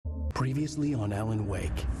Previously on Alan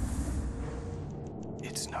Wake.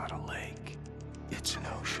 It's not a lake. It's an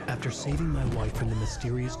ocean. After saving my wife from the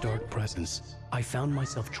mysterious dark presence, I found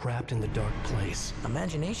myself trapped in the dark place.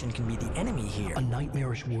 Imagination can be the enemy here. A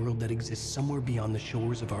nightmarish world that exists somewhere beyond the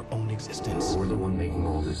shores of our own existence. We're the one making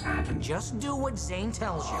all this happen. Just do what Zane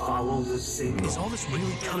tells you. Follow the signal. Is all this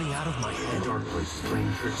really coming out of my head? The dark place is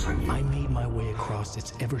playing tricks on you. I made my way across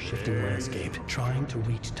its ever-shifting landscape, trying to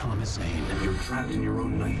reach Thomas Zane. You're trapped in your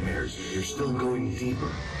own nightmares. You're still going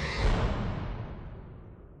deeper.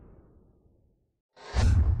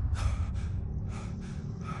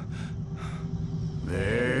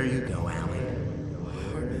 There you go, Alan.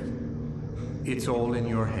 It's all in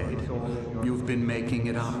your head. You've been making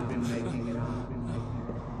it up.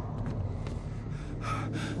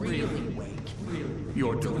 Really, Wake.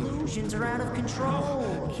 Your Delusions are out of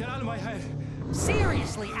control. Get out of my head.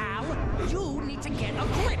 Seriously, Al, you need to get a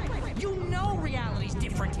grip. You know reality's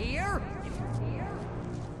different here.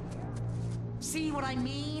 See what I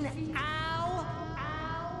mean, Al?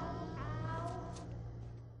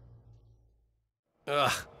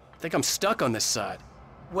 Ugh, I think I'm stuck on this side.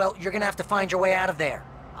 Well, you're gonna have to find your way out of there.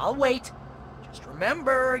 I'll wait. Just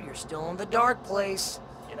remember, you're still in the dark place.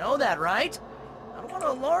 You know that, right? I don't want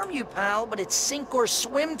to alarm you, pal, but it's sink or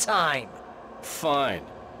swim time. Fine.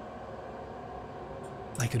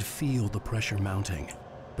 I could feel the pressure mounting.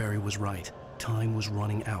 Barry was right. Time was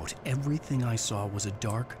running out. Everything I saw was a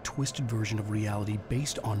dark, twisted version of reality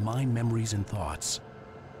based on my memories and thoughts.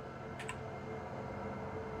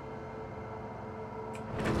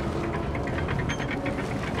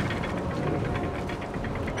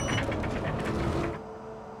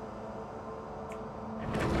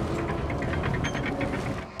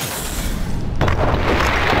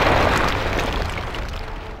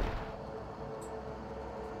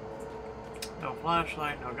 No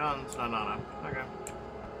flashlight, no guns, no. Okay.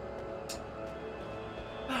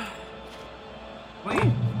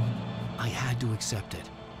 Wait. I had to accept it.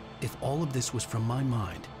 If all of this was from my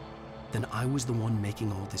mind, then I was the one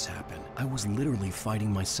making all this happen. I was literally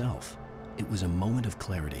fighting myself. It was a moment of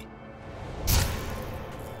clarity.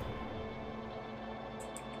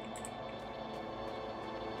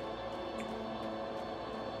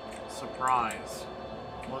 Surprise.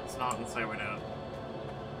 Let's not and say we did.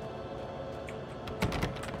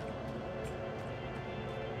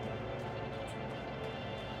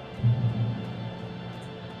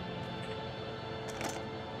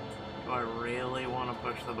 Do I really want to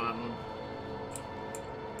push the button?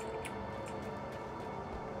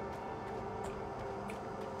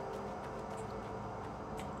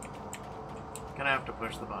 Gonna have to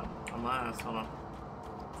push the button. Unless, hold on.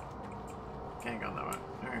 Can't go that way.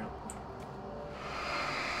 There you go.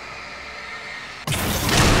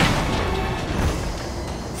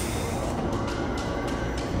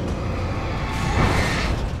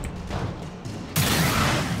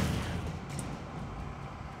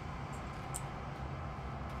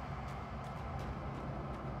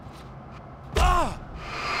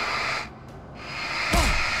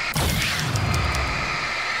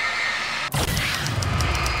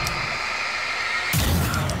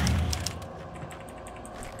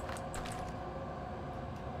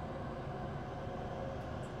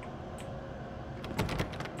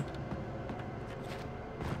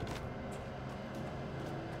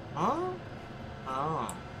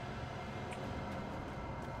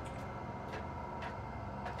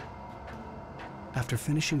 After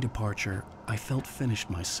finishing Departure, I felt finished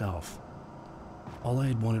myself. All I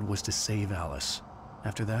had wanted was to save Alice.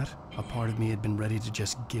 After that, a part of me had been ready to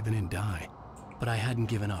just give in and die. But I hadn't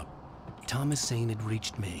given up. Thomas Zane had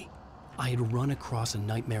reached me. I had run across a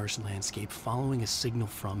nightmarish landscape following a signal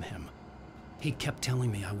from him. He kept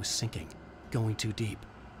telling me I was sinking, going too deep.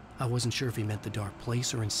 I wasn't sure if he meant the dark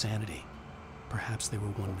place or insanity. Perhaps they were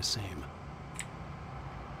one and the same.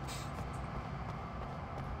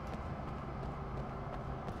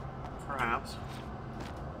 Perhaps.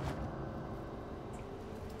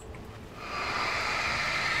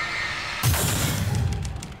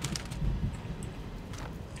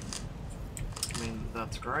 I mean,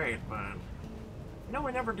 that's great, but... You know,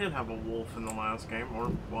 we never did have a wolf in the last game,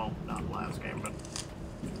 or, well, not last game, but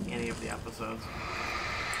any of the episodes.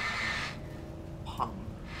 Hum.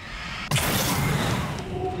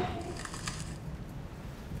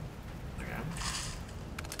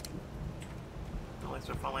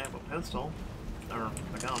 I finally have a pistol, or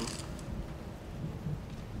a gun.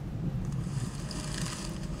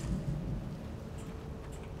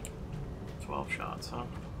 Shots, huh?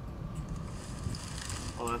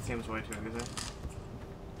 Well, that seems way too easy.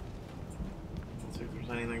 Let's see if there's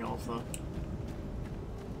anything else, though.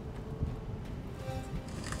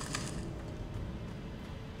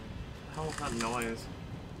 What was that noise?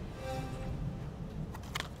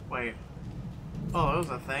 Wait. Oh, it was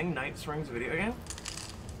a thing? Night Springs video game?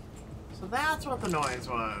 So that's what the noise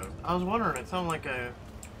was. I was wondering, it sounded like a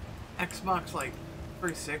Xbox, like,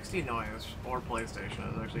 360 noise, or PlayStation.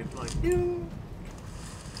 It was actually like, ding.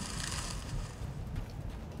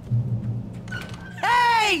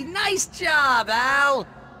 Hey, nice job, Al!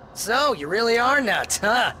 So, you really are nuts,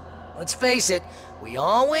 huh? Let's face it, we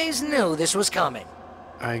always knew this was coming.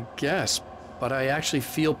 I guess, but I actually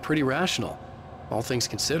feel pretty rational, all things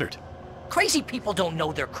considered. Crazy people don't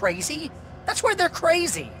know they're crazy. That's where they're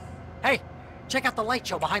crazy. Hey, check out the light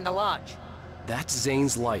show behind the lodge. That's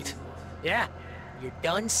Zane's light. Yeah, you're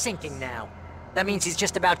done sinking now. That means he's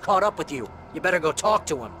just about caught up with you. You better go talk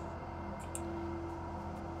to him.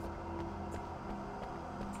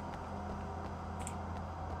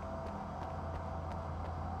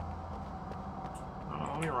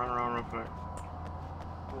 Let me run around real quick.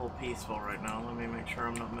 A little peaceful right now. Let me make sure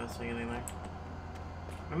I'm not missing anything.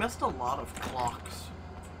 I missed a lot of clocks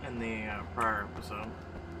in the prior episode.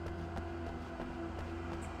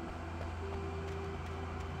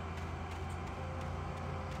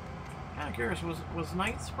 Kind of curious, was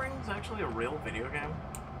Night Springs actually a real video game?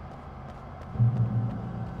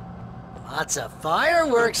 Lots of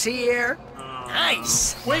fireworks here.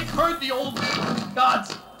 Nice. Wake heard the old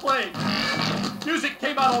gods play. Music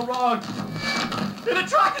came out all wrong. It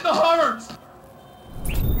attracted the horrors.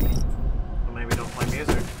 Well, maybe don't play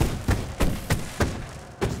music.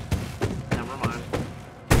 Never mind.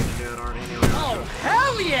 You can do it already anyway. Oh,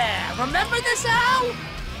 hell yeah! Remember this, Al?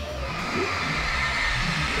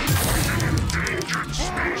 Endangered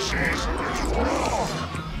species withdrawn.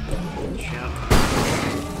 Shit.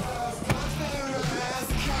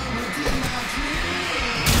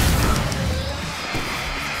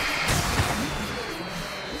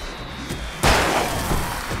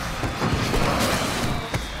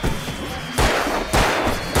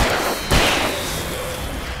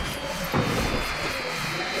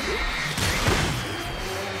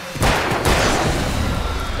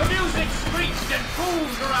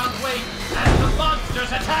 Around Wake as the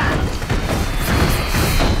monsters attacked!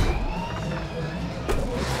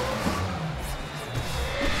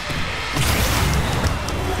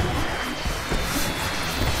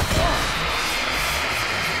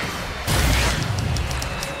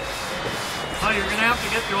 Oh, you're gonna have to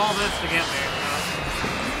get through all this to get me.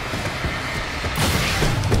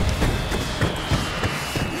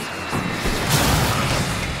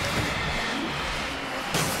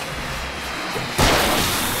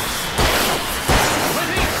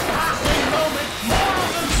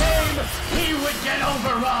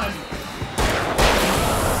 Overrun!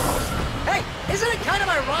 Hey, isn't it kind of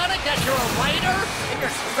ironic that you're a writer and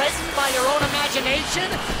you're threatened by your own imagination?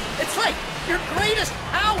 It's like your greatest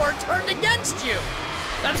power turned against you.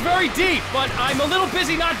 That's very deep, but I'm a little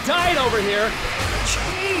busy not dying over here.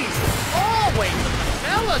 Jeez, always with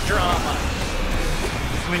the melodrama.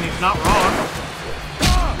 I mean, he's not wrong.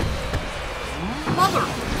 Mother!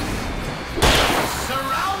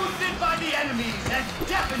 Surrounded by the enemies and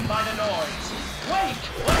deafened by the noise. Wait!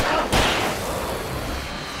 What happened?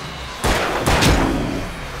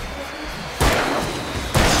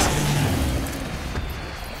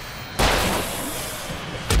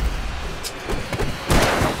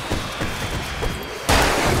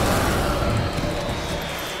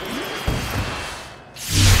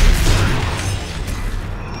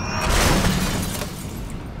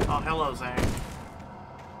 Oh, hello, Zane.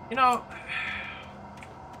 You know,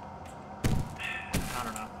 I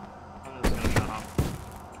don't know. I'm just gonna shut up.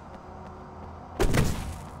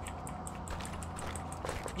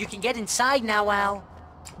 You can get inside now, Al.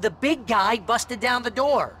 The big guy busted down the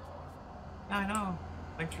door. Yeah, I know.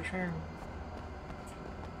 Thanks for sharing.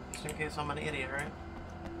 Just in case I'm an idiot, right?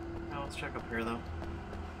 Now let's check up here, though.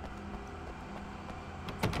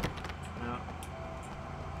 No.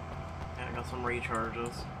 Yeah, I got some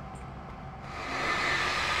recharges.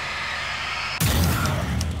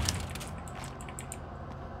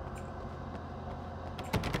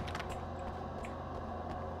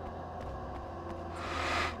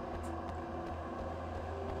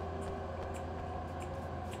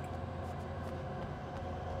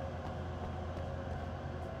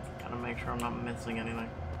 Make sure I'm not missing anything.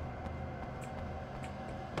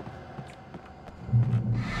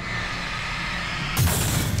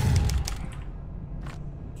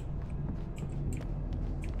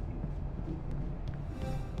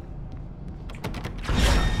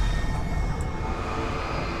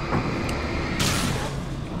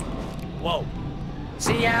 Whoa.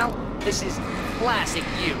 See, Al? This is classic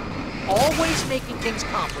you. Always making things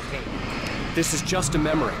complicated. This is just a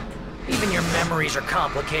memory. Even your memories are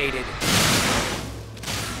complicated.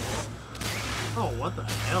 Oh, what the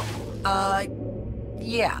hell?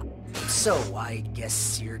 Yeah. So, I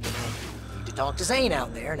guess you're gonna need to talk to Zane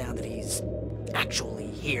out there now that he's actually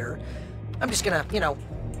here. I'm just gonna, you know,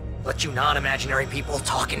 let you non-imaginary people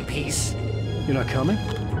talk in peace. You're not coming?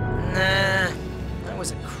 Nah, that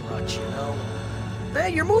was a crutch, you know.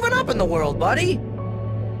 Hey, you're moving up in the world, buddy.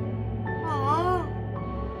 Aww.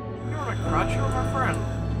 You were a crutch, you were my friend.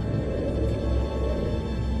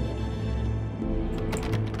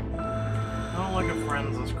 I don't look at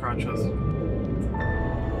friends as crutches.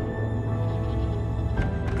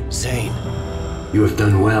 Zane. You have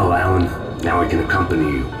done well, Alan. Now I can accompany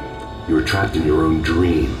you. You are trapped in your own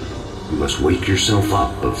dream. You must wake yourself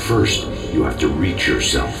up, but first, you have to reach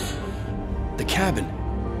yourself. The cabin.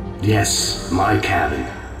 Yes, my cabin.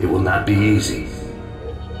 It will not be easy.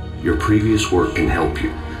 Your previous work can help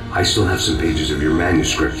you. I still have some pages of your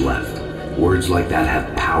manuscript left. Words like that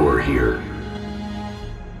have power here.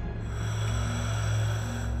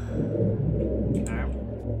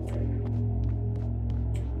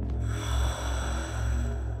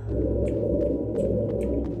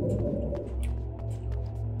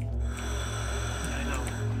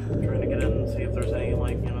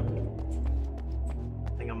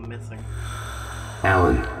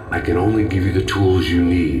 Alan, I can only give you the tools you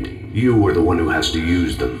need. You are the one who has to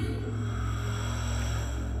use them.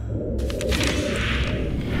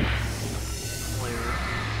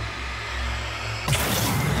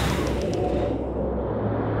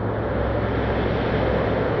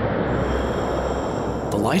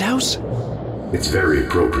 The lighthouse? It's very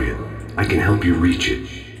appropriate. I can help you reach it.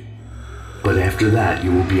 But after that,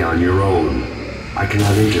 you will be on your own. I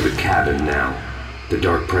cannot enter the cabin now. The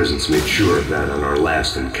Dark Presence made sure of that on our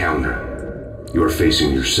last encounter. You are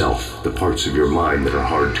facing yourself, the parts of your mind that are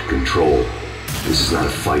hard to control. This is not a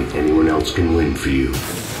fight anyone else can win for you.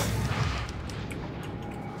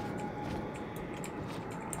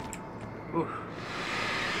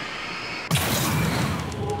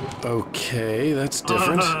 Okay, that's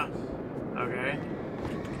different. Okay.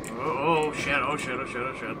 Oh shit, oh shit, oh shit,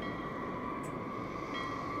 oh shit.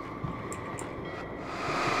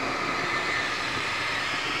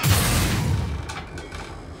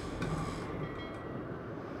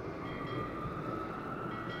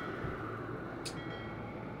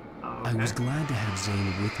 I was glad to have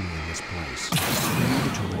Zane with me in this place. I knew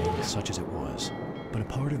the terrain, such as it was, but a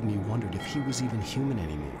part of me wondered if he was even human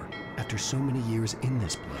anymore, after so many years in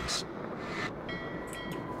this place.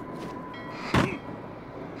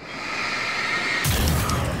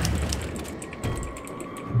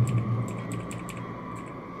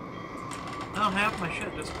 Well, half my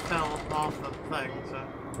shit just fell off the thing, so...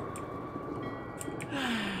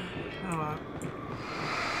 Oh well.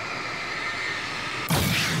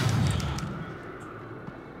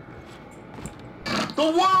 The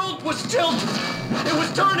world was tilted. It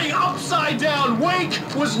was turning upside down. Wake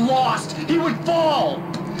was lost. He would fall.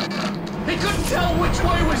 He couldn't tell which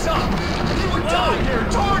way was up. He would die here,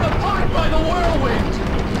 torn apart by the whirlwind.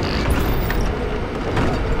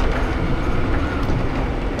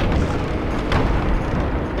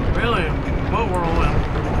 Really? What whirlwind?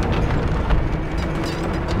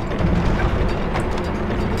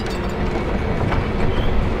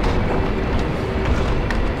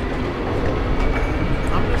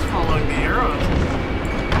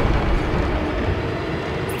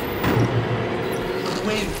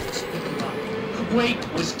 Weight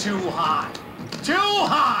was too high. Too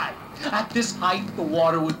high! At this height, the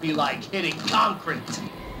water would be like hitting concrete. You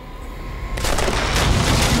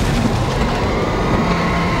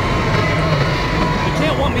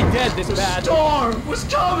can't want me dead this bad. The storm was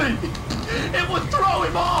coming! It would throw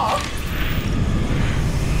him off!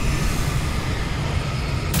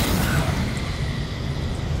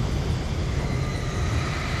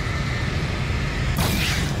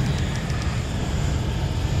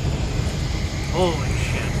 Holy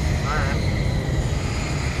shit. Alright.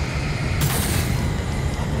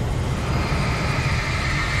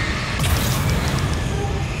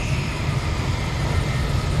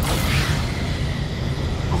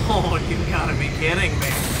 Oh, you gotta be kidding me.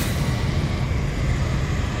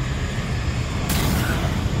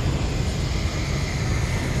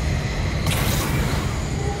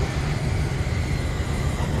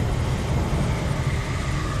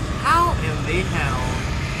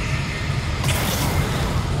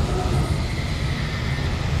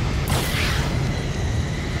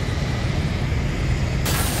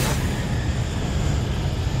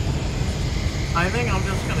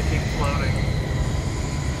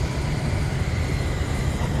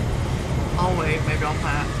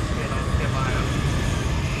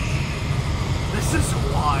 This is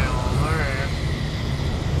wild. Alright.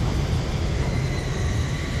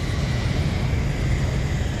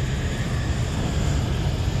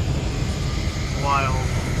 Wild.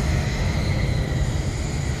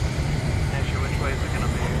 Actually, which way is it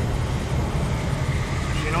gonna be?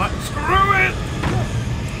 Actually, you know what? Screw it!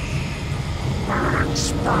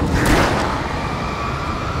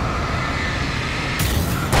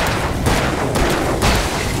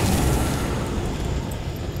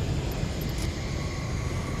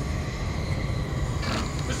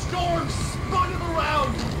 The storm spun it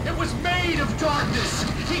around. It was made of darkness.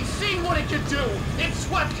 He'd seen what it could do. It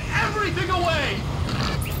swept everything away.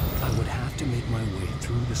 I would have to make my way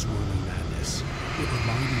through the swirling madness. It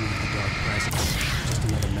reminded me of the dark presence, just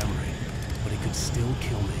another memory, but it could still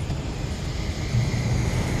kill me.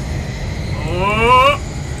 Oh!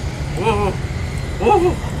 Whoa!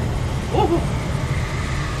 Whoa! Whoa!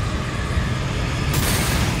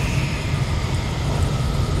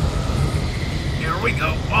 Here we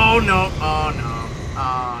go. Oh no! Oh no!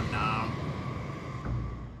 Oh no!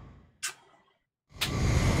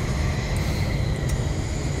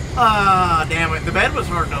 Ah, damn it! The bed was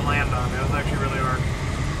hard to land on. It was actually really hard.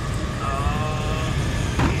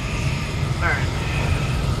 All right.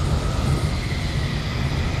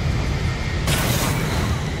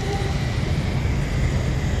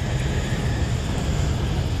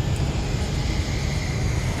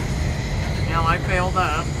 Yeah, I failed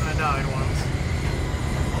that. I died once.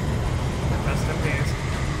 Rest in peace.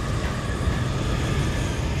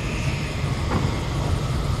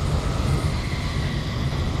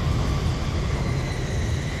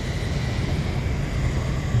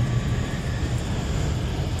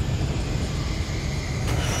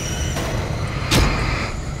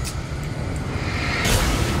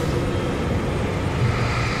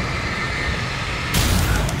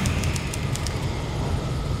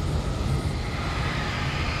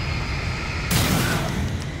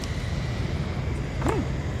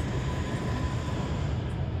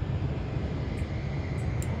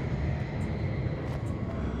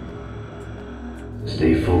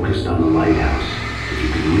 Stay focused on the lighthouse. If you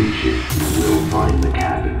can reach it, you will find the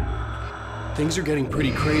cabin. Things are getting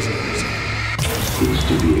pretty crazy. It's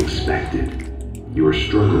to be expected. You are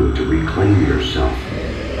struggling to reclaim yourself.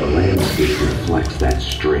 The landscape reflects that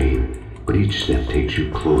strain, but each step takes you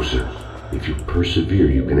closer. If you persevere,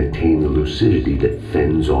 you can attain the lucidity that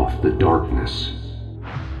fends off the darkness.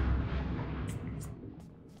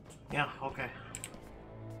 Yeah, okay.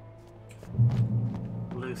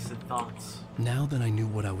 Lucid thoughts. Now that I knew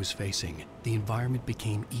what I was facing, the environment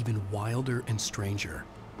became even wilder and stranger.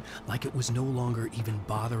 Like it was no longer even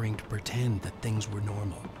bothering to pretend that things were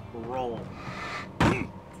normal. Roll. I'm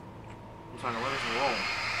trying to let us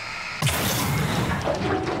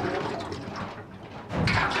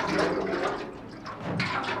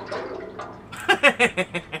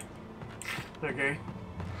roll. Okay.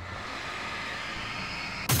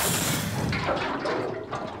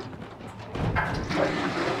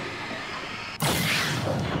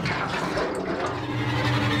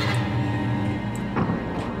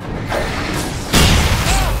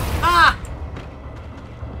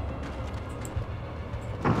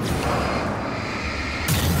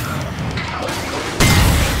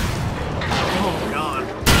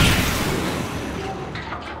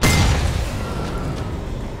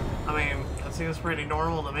 Seems pretty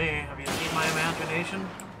normal to me. Have you seen my imagination?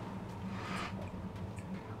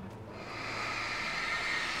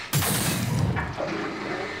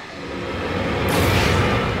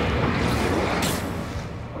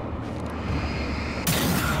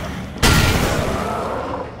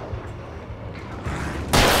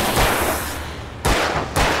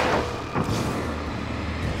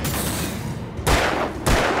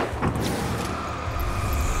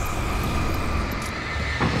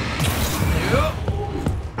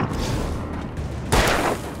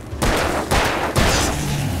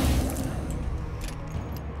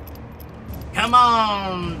 Come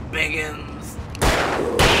on, Biggins.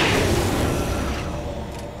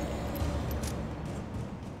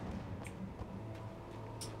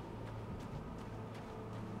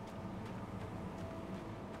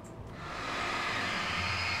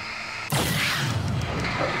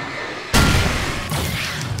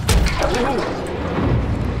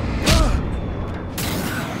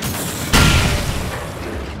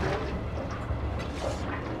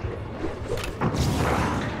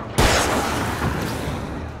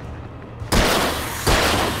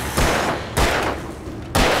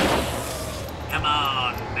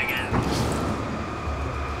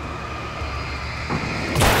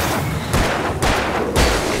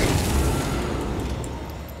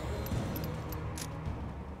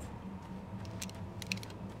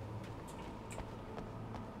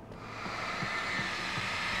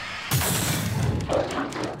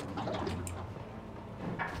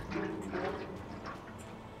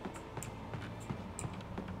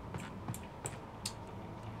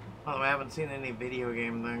 Although I haven't seen any video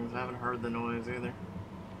game things, I haven't heard the noise either.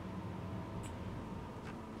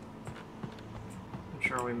 I'm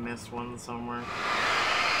sure we missed one somewhere.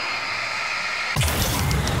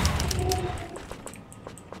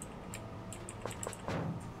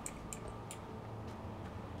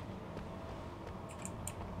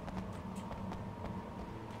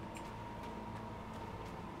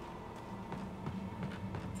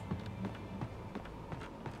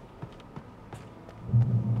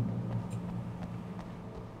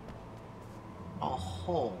 A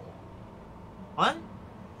hole. What?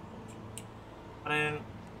 I didn't...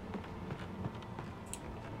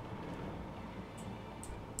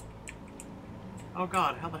 Oh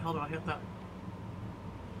god, how the hell do I hit that?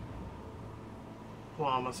 Well,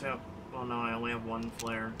 I must have... Well, no, I only have one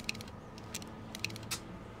flare.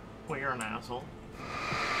 Well, you're an asshole.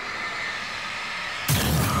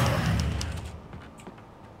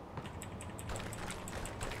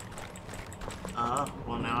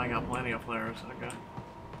 Well, now I got plenty of flares. Okay.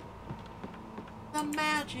 The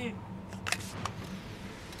magic!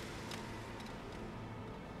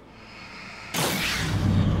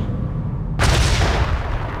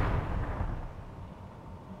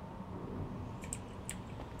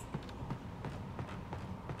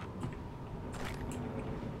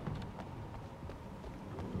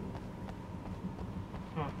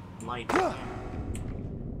 Light.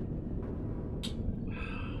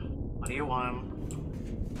 What do you want?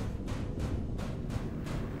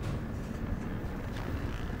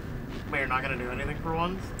 Wait, you're not gonna do anything for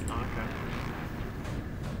once? Oh, okay.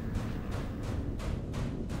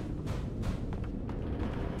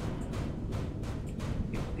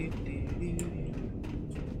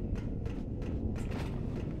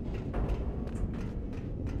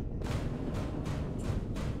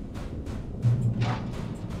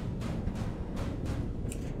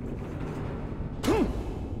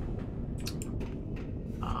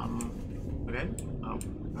 Okay. Oh,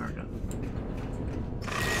 there we go.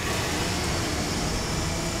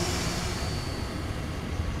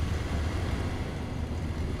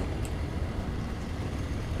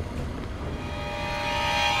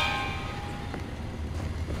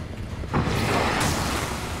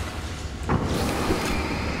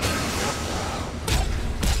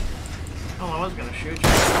 Oh, I was gonna shoot you.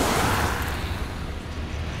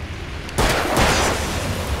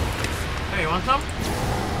 Hey, you want some?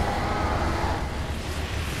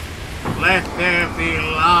 Let there be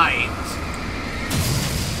light.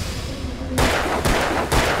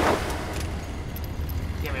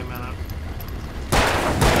 Give me a minute.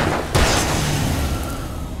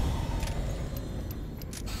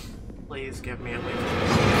 Please give me at least.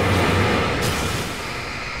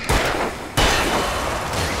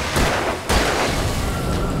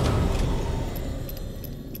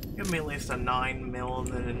 Give me at least a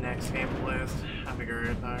 9mm in the next game, please. That'd be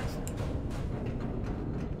great, thanks.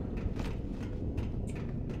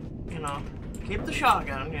 You know, keep the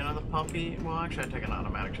shotgun, you know, the pumpy. Well, actually, I take an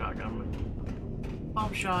automatic shotgun, but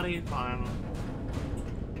pump shotty, fine.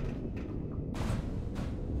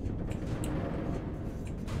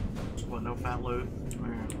 What, no fat loot?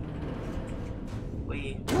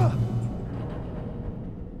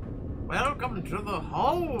 Welcome to the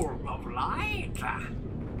Hole of Light.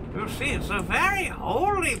 You see, it's a very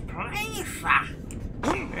holy place.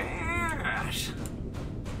 Yes.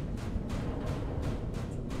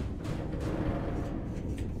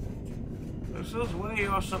 This is where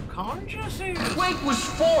your subconscious is. Wake was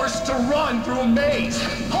forced to run through a maze,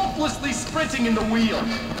 hopelessly sprinting in the wheel,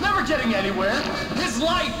 never getting anywhere. His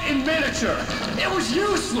life in miniature. It was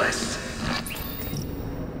useless.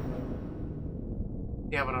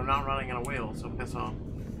 Yeah, but I'm not running in a wheel, so piss off.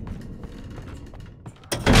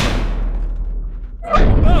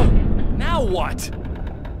 Oh! Now what?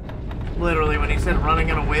 Literally, when he said running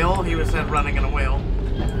in a wheel, he was said running in a wheel.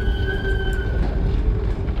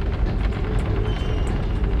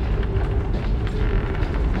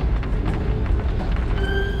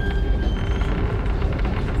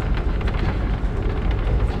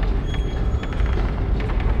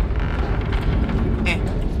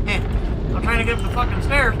 I'm trying to get up the fucking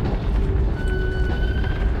stairs.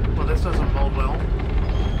 Well, this doesn't bode well.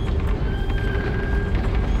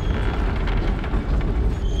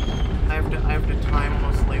 I have to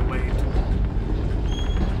timelessly wait.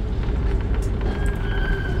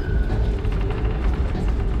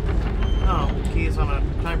 Oh, keys on a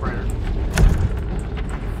typewriter.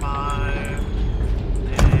 5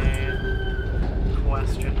 A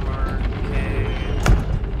question mark K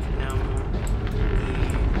M E.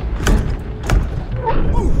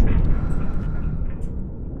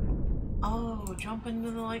 Oh, jump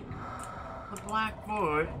into the like. The black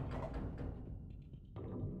boy.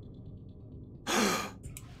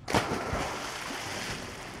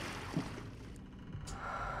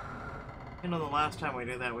 You know, the last time we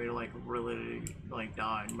did that, we like really like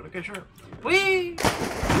died. But okay, sure. Whee!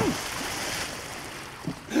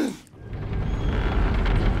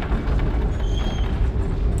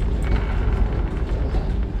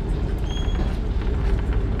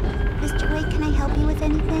 Mr. Wake, can I help you with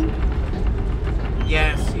anything?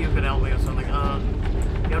 Yes, you could help me with something. You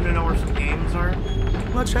want to know where some games are?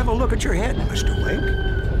 Let's have a look at your head, Mr. Wake.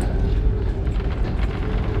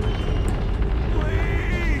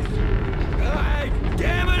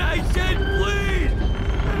 Damn it, I said please!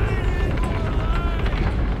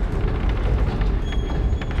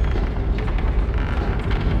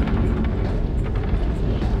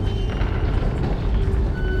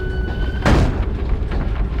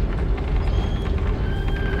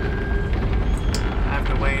 I have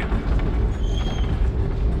to wait.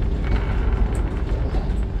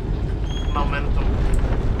 Momentum.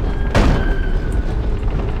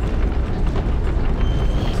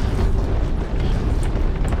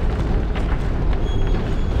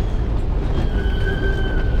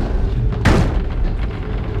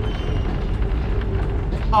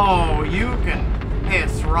 Oh, you can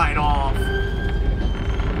piss right off.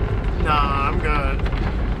 Nah, I'm good.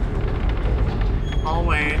 I'll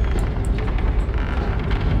wait.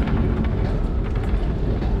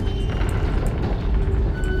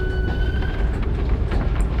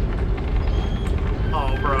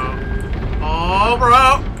 Oh, bro. Oh,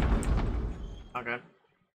 bro! Okay.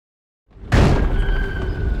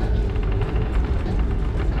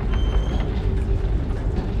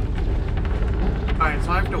 Alright,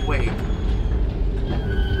 so I have to wait.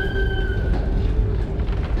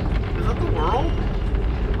 Is that the world?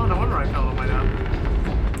 Oh, no wonder I fell on my dad.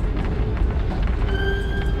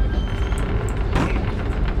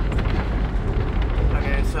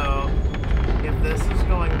 Okay, so if this is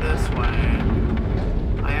going this way,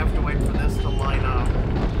 I have to wait for this to line up.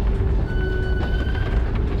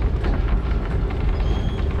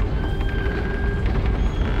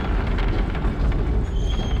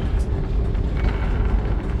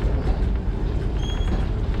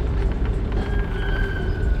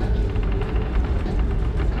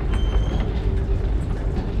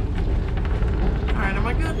 Alright, am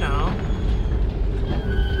I good now?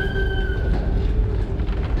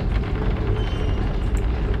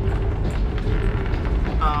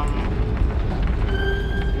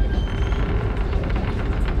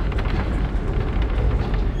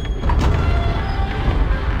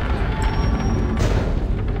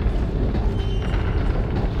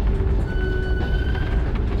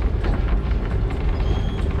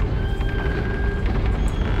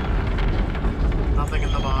 Nothing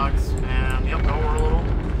in the box, and yep, no,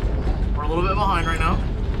 we're a little bit behind right now.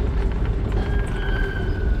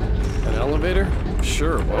 An elevator?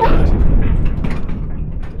 Sure, why not?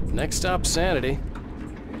 Next stop, Sanity.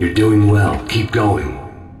 You're doing well. Keep going.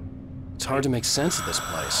 It's hard to make sense of this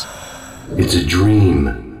place. It's a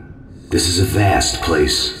dream. This is a vast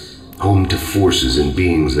place, home to forces and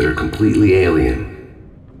beings that are completely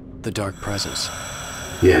alien. The Dark Presence.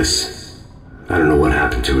 Yes. I don't know what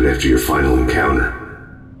happened to it after your final encounter.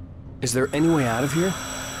 Is there any way out of here?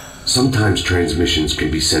 Sometimes transmissions can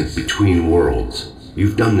be sent between worlds.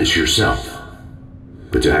 You've done this yourself.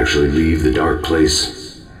 But to actually leave the dark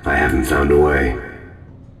place, I haven't found a way.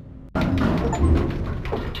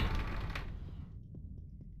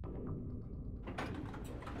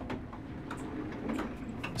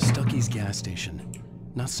 Stucky's gas station.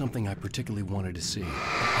 Not something I particularly wanted to see, but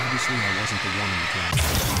obviously I wasn't the one in the gas.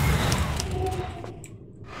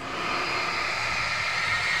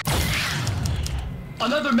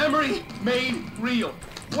 Another memory made real.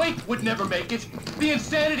 Wake would never make it. The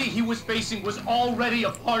insanity he was facing was already a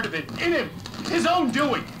part of it, in him. His own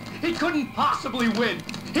doing. He couldn't possibly win.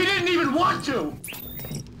 He didn't even want to.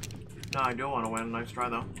 No, I do want to win. Nice try,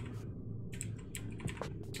 though.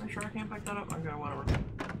 Are you sure I can't pick that up? Okay, whatever.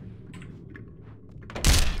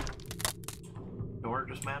 Door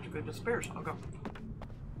just magically disappears. Okay.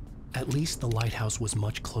 At least the lighthouse was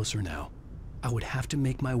much closer now. I would have to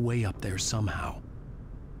make my way up there somehow.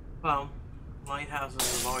 Well,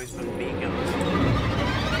 lighthouses have always been beacons.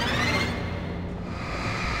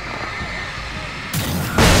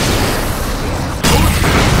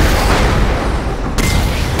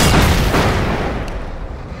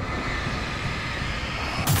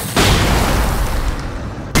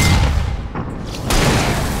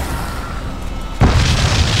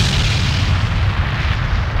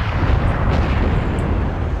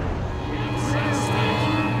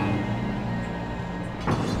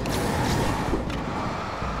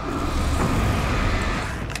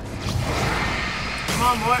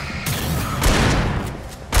 on, boy.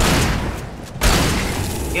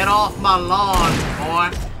 Get off my lawn,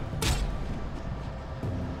 boy.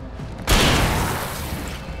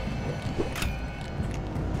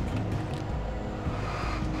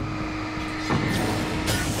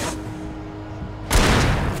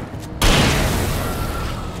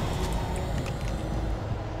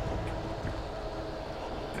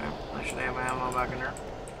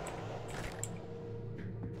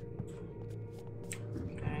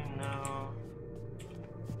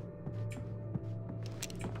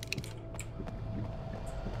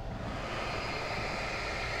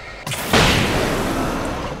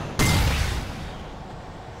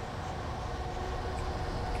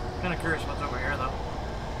 Kinda curious what's over here, though.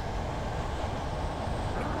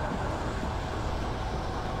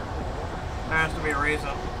 There has to be a reason.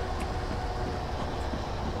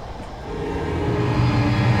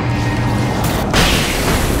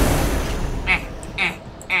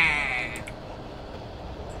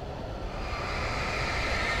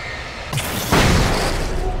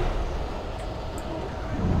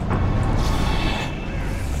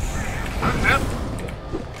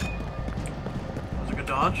 Good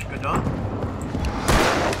dodge.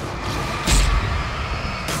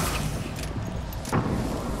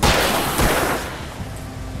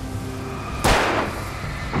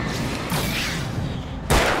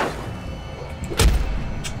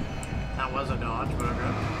 That was a dodge, but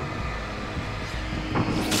okay.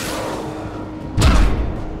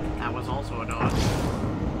 That was also a dodge.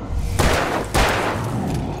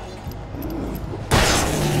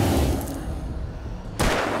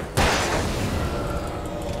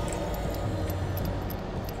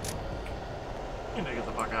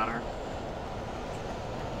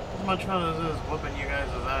 As much fun as it is whooping you guys'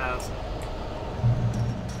 ass.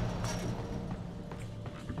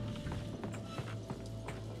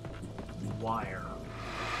 Wire.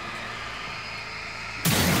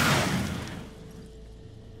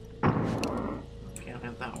 Can't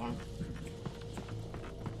hit that one.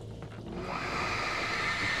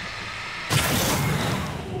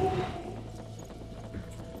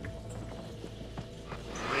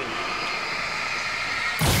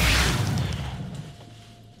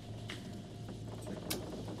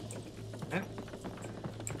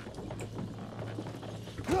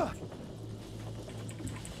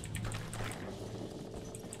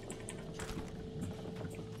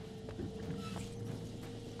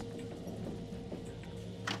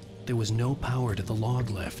 There was no power to the log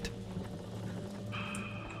lift.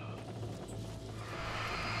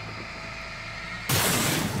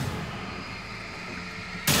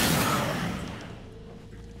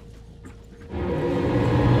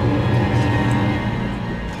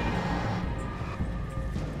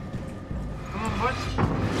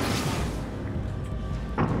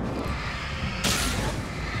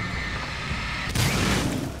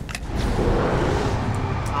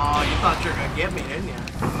 Oh, you thought you were gonna get me, didn't you?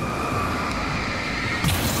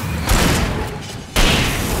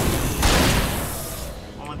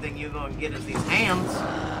 Only thing you're gonna get is these hands.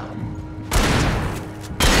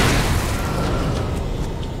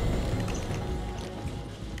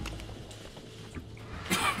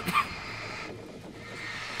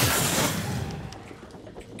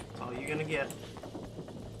 That's all you're gonna get.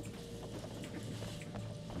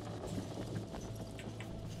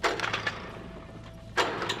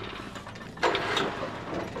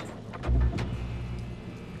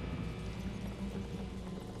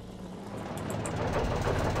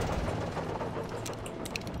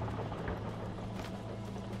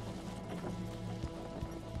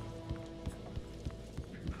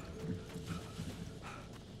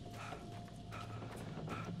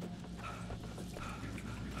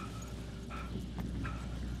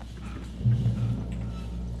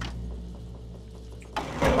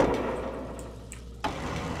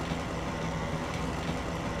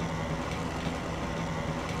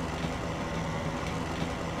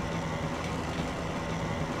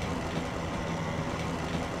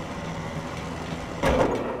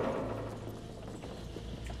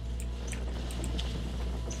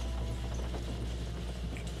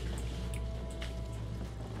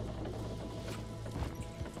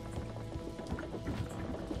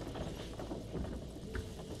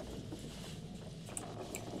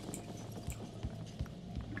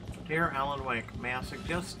 Dear Alan Wake, may I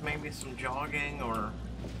suggest maybe some jogging or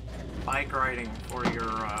bike riding for your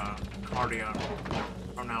cardio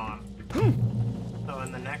from now on? So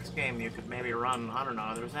in the next game you could maybe run, I don't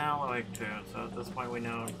know, there's Alan Wake too, so at this point we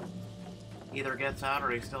know either gets out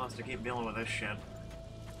or he still has to keep dealing with this shit.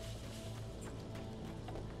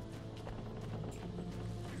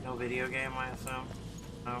 No video game, I assume?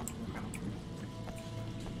 No? Okay.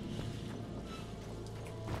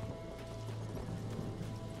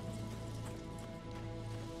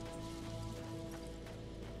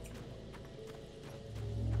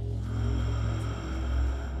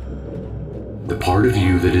 The part of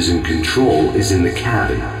you that is in control is in the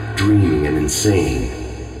cabin, dreaming and insane.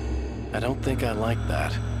 I don't think I like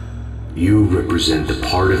that. You represent the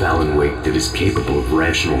part of Alan Wake that is capable of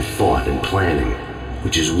rational thought and planning,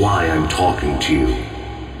 which is why I'm talking to you.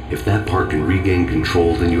 If that part can regain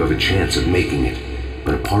control, then you have a chance of making it.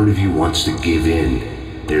 But a part of you wants to give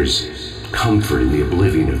in. There's comfort in the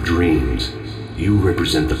oblivion of dreams. You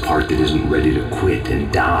represent the part that isn't ready to quit and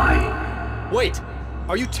die. Wait,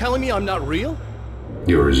 are you telling me I'm not real?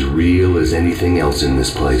 You're as real as anything else in this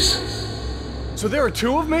place. So there are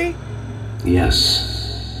two of me?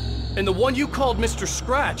 Yes. And the one you called Mr.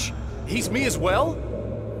 Scratch, he's me as well?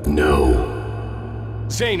 No.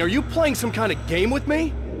 Zane, are you playing some kind of game with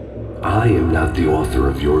me? I am not the author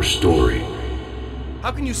of your story.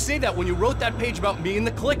 How can you say that when you wrote that page about me and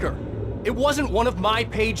the clicker? It wasn't one of my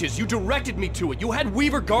pages. You directed me to it. You had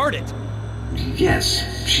Weaver guard it.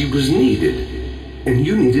 Yes, she was needed. And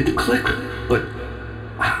you needed the clicker. But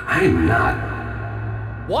I'm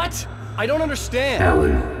not. What? I don't understand.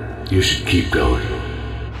 Alan, you should keep going.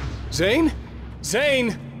 Zane?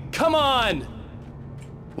 Zane! Come on!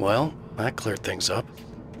 Well, that cleared things up.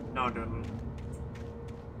 No, it didn't.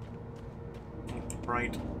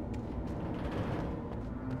 Right.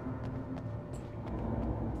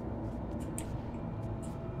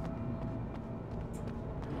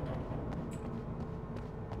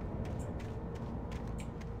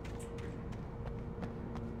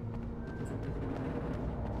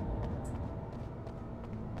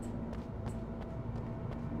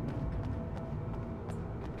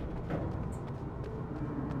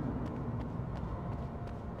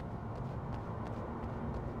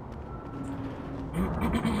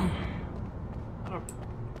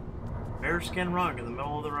 Bearskin rug in the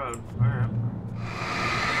middle of the road. Alright.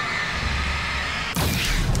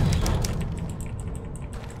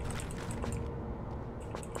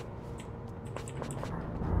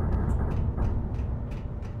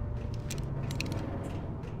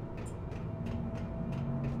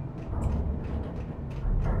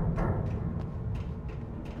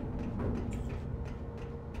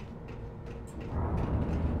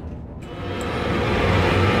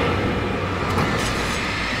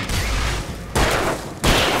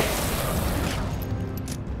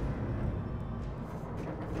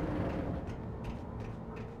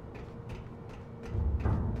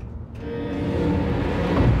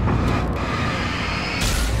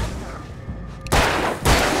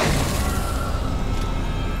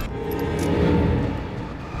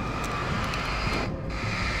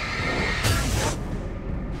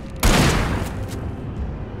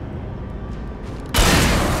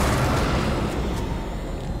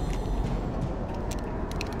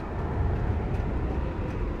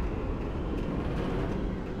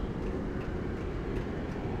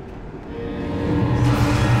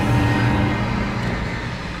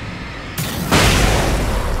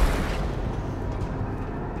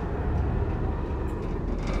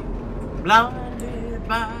 Blinded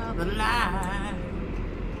by the light.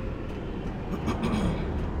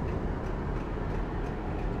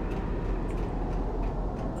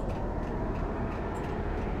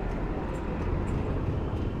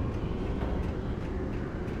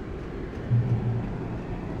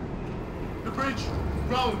 The bridge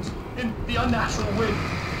groans in the unnatural wind.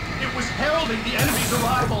 It was heralding the enemy's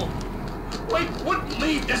arrival. Wake wouldn't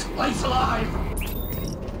leave this place alive.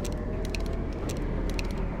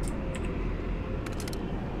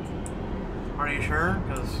 Are you sure?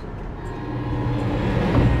 Because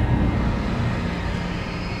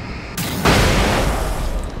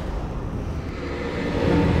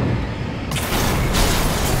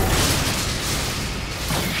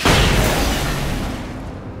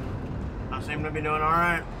I seem to be doing all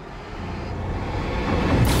right.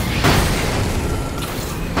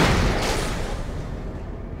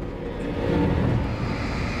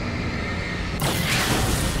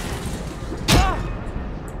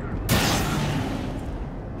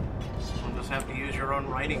 Have to use your own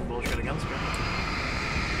writing bullshit against me.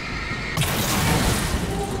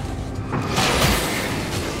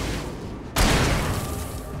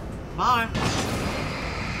 Bye.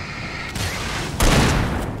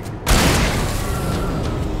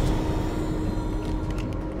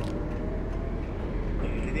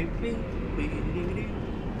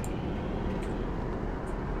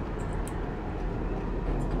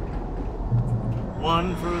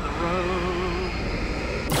 One for the road.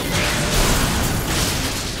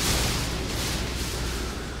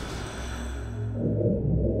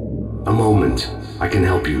 A moment. I can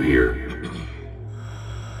help you here.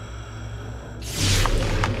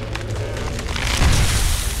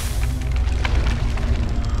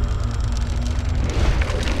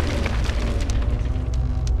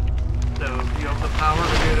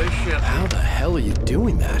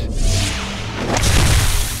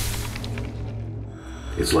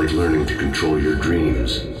 It's like learning to control your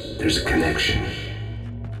dreams. There's a connection.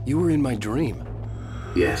 You were in my dream.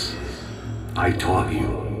 Yes. I taught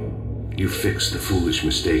you. You fixed the foolish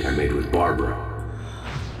mistake I made with Barbara.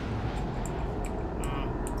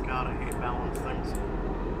 God, I hate balance things.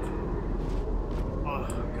 Oh,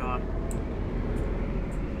 God.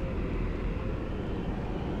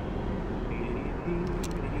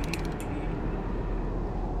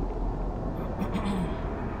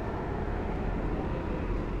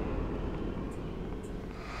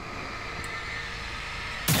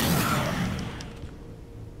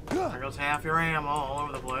 There goes half your ammo all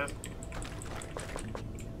over the place.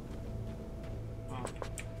 Oh.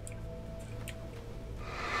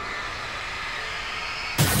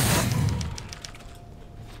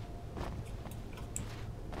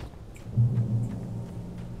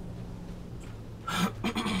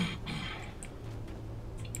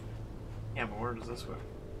 Yeah, but where does this go?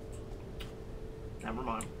 Never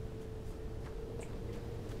mind.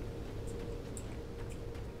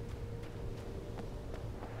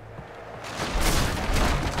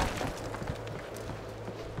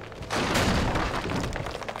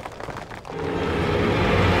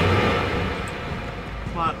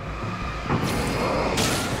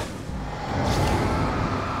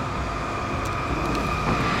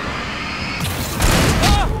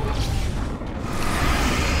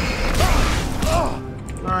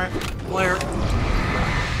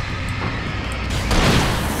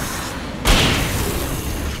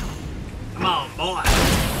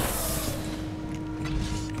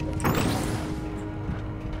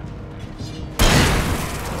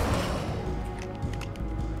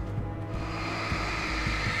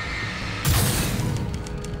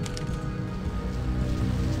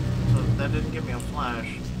 That didn't give me a flash.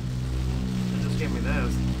 It just gave me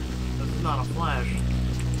this. This is not a flash.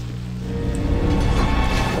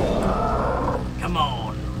 Come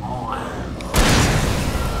on, boy.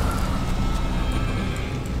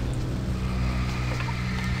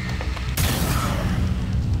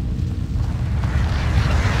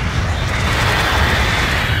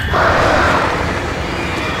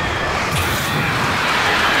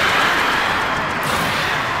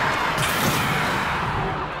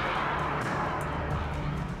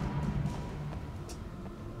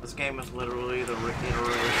 This game is literally the iteration of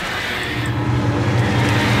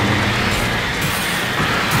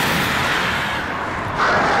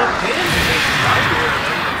the pin is brighter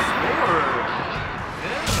than the sword.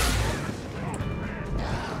 Yeah.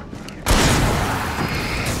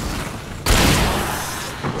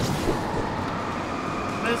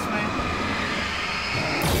 Miss me.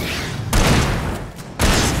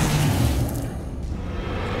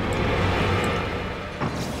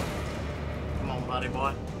 Come on, buddy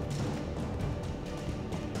boy.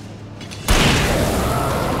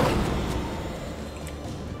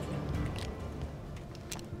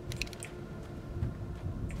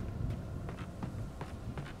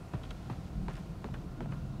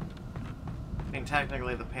 I mean,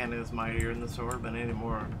 technically the pen is mightier than the sword, but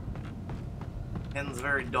anymore. Pen's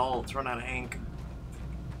very dull, it's run out of ink.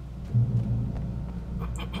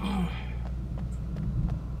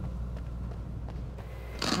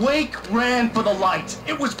 Wake ran for the light.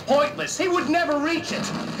 It was pointless. He would never reach it.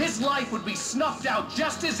 His life would be snuffed out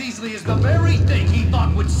just as easily as the very thing he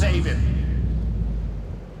thought would save him.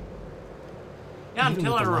 Yeah, Even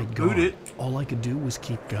until with I the light reboot gone, it. all I could do was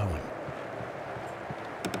keep going.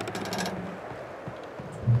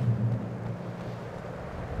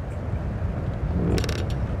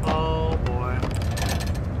 Oh boy.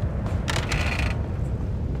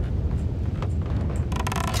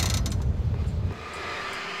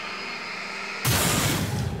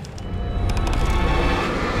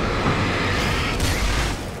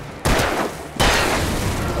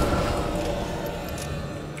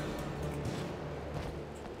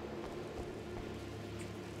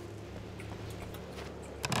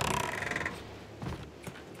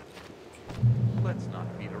 Let's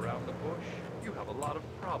not beat around the bush. You have a lot of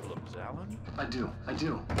problems, Alan. I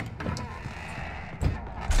do.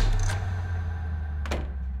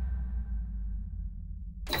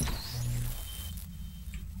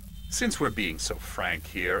 Since we're being so frank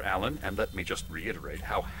here, Alan, and let me just reiterate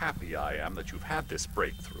how happy I am that you've had this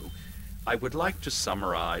breakthrough, I would like to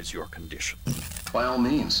summarize your condition. By all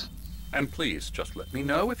means. And please, just let me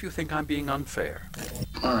know if you think I'm being unfair.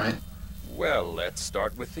 All right. Well, let's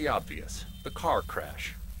start with the obvious. The car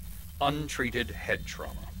crash. Untreated head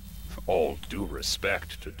trauma. All due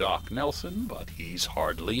respect to Doc Nelson, but he's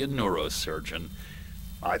hardly a neurosurgeon.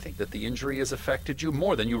 I think that the injury has affected you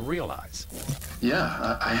more than you realize.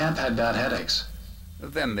 Yeah, I have had bad headaches.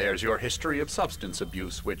 Then there's your history of substance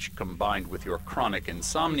abuse, which, combined with your chronic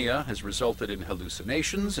insomnia, has resulted in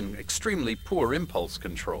hallucinations and extremely poor impulse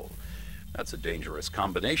control. That's a dangerous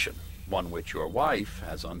combination, one which your wife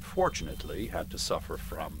has unfortunately had to suffer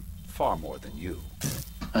from far more than you.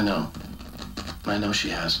 I know. I know she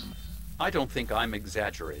has. I don't think I'm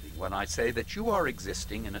exaggerating when I say that you are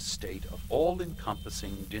existing in a state of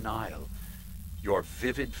all-encompassing denial. Your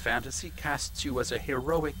vivid fantasy casts you as a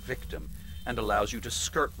heroic victim and allows you to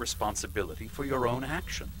skirt responsibility for your own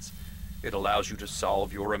actions. It allows you to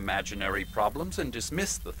solve your imaginary problems and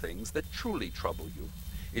dismiss the things that truly trouble you.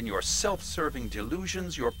 In your self-serving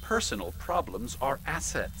delusions, your personal problems are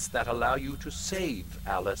assets that allow you to save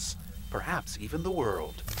Alice, perhaps even the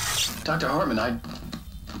world. Dr. Hartman,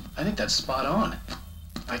 I think that's spot on.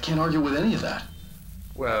 I can't argue with any of that.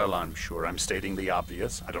 Well, I'm sure I'm stating the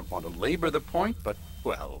obvious. I don't want to labor the point, but,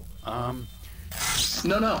 well,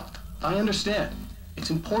 No, I understand. It's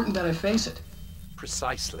important that I face it.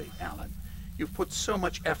 Precisely, Alan. You've put so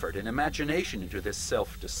much effort and imagination into this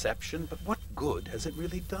self-deception, but what good has it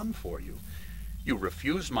really done for you? You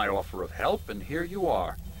refused my offer of help, and here you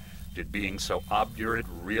are. Did being so obdurate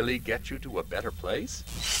really get you to a better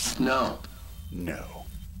place? No. No.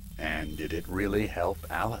 And did it really help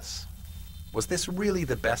Alice? Was this really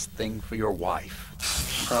the best thing for your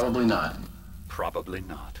wife? Probably not. Probably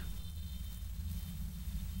not.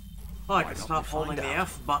 Oh, I can stop holding the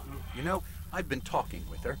F button. You know, I've been talking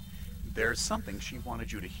with her. There's something she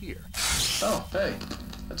wanted you to hear. Oh, hey.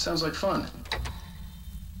 That sounds like fun.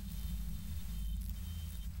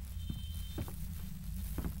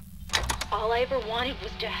 All I ever wanted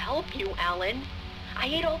was to help you, Alan. I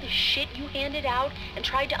ate all the shit you handed out and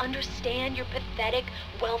tried to understand your pathetic,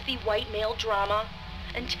 wealthy white male drama.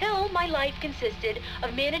 Until my life consisted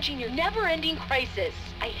of managing your never-ending crisis.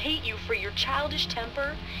 I hate you for your childish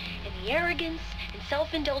temper and the arrogance and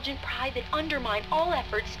self-indulgent pride that undermine all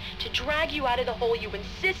efforts to drag you out of the hole you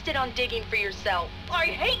insisted on digging for yourself. I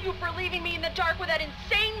hate you for leaving me in the dark with that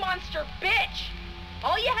insane monster bitch!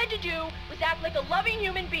 All you had to do was act like a loving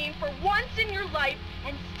human being for once in your life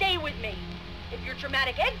and stay with me. If your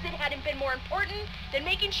dramatic exit hadn't been more important than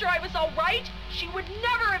making sure I was all right, she would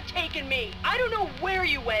never have taken me. I don't know where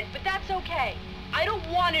you went, but that's okay. I don't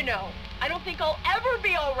want to know. I don't think I'll ever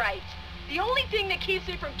be all right. The only thing that keeps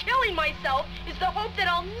me from killing myself is the hope that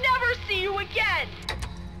I'll never see you again.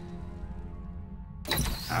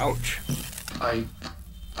 Ouch. I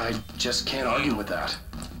just can't argue with that.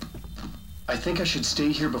 I think I should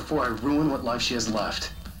stay here before I ruin what life she has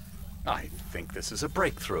left. I think this is a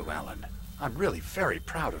breakthrough, Alan. I'm really very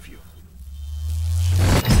proud of you.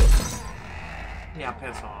 Yeah,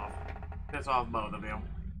 piss off. Piss off both of you.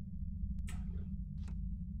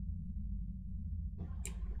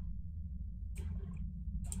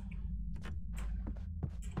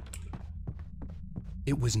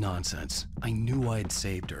 It was nonsense. I knew I had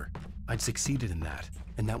saved her. I'd succeeded in that,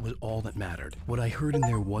 and that was all that mattered. What I heard in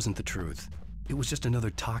there wasn't the truth. It was just another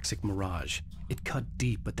toxic mirage. It cut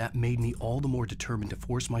deep, but that made me all the more determined to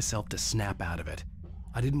force myself to snap out of it.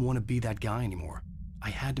 I didn't want to be that guy anymore. I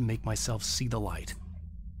had to make myself see the light.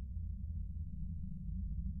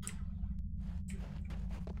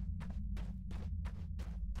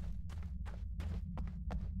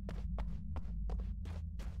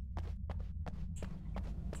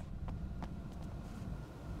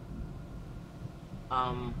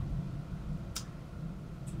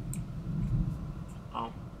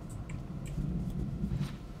 Oh.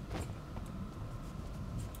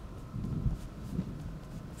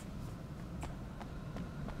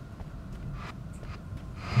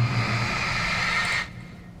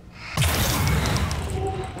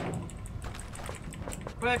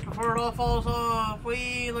 Quick, before it all falls off!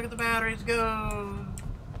 Whee! Look at the batteries go!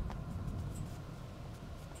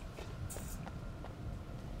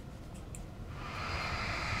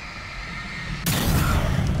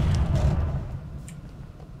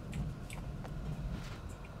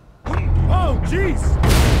 Oh, jeez!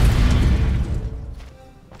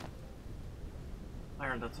 I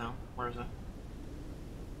heard that sound. Where is it?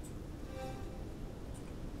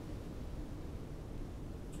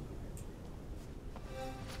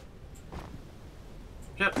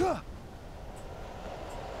 Shit. Are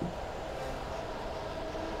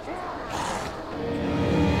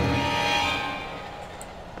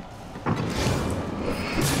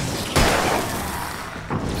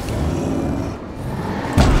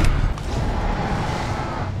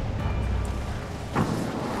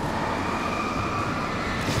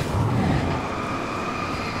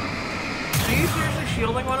you seriously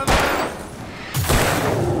shielding one of them?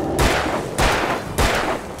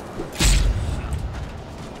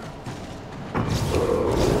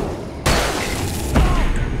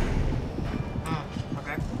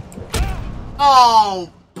 Oh,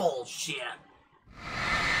 bullshit.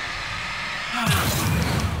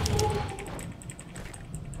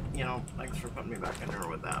 You know, thanks for putting me back in there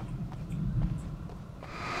with that.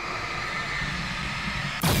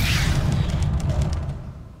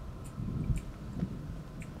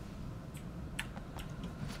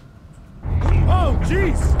 Oh,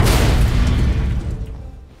 jeez!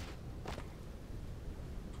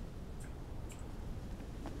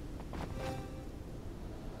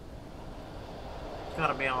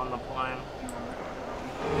 Gotta be on the plane.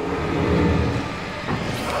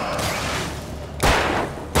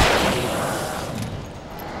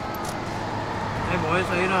 Hey boys,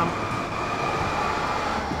 how you doing?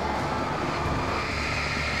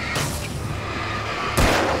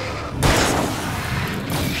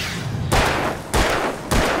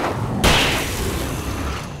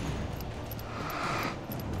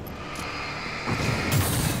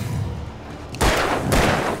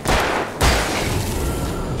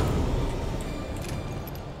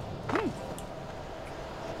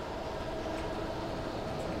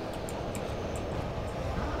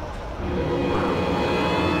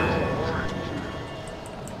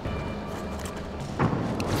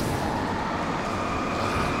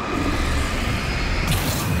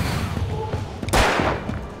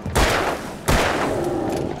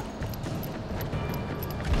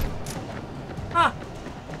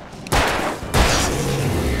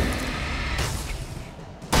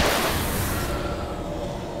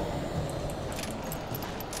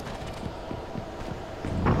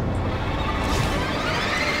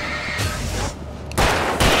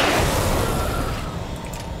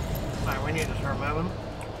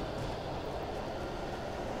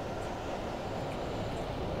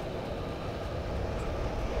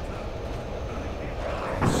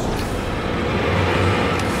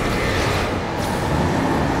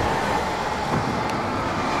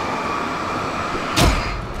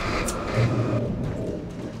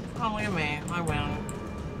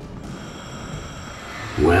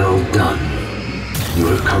 Well done. You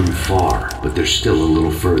have come far, but there's still a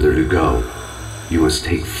little further to go. You must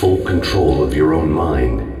take full control of your own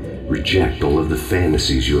mind. Reject all of the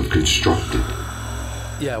fantasies you have constructed.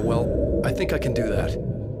 Yeah, well, I think I can do that. A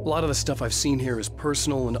lot of the stuff I've seen here is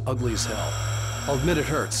personal and ugly as hell. I'll admit it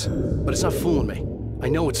hurts, but it's not fooling me. I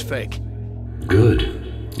know it's fake.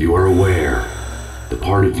 Good. You are aware. The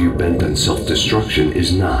part of you bent on self-destruction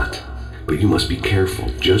is not. But you must be careful.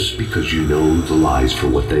 Just because you know the lies for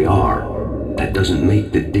what they are, that doesn't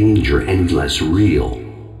make the danger any less real.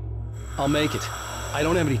 I'll make it. I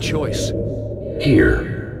don't have any choice.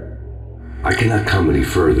 Here. I cannot come any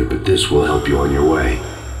further, but this will help you on your way.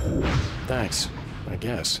 Thanks, I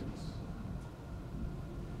guess.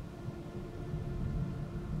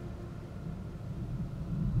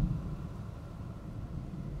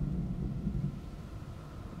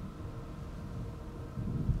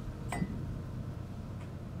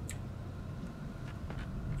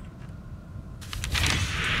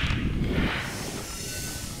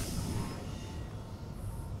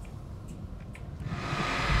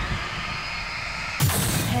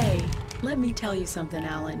 Let me tell you something,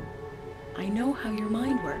 Alan. I know how your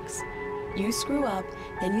mind works. You screw up,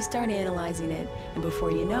 then you start analyzing it, and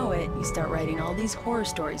before you know it, you start writing all these horror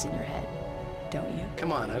stories in your head. Don't you?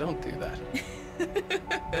 Come on, I don't do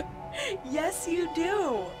that. Yes, you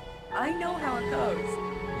do. I know how it goes.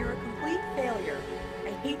 You're a complete failure.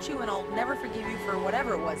 I hate you and I'll never forgive you for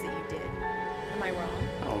whatever it was that you did. Am I wrong?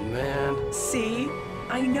 Oh, man. See?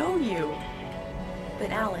 I know you.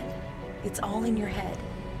 But Alan, it's all in your head.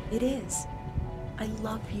 It is. I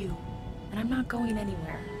love you, and I'm not going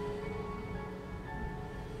anywhere.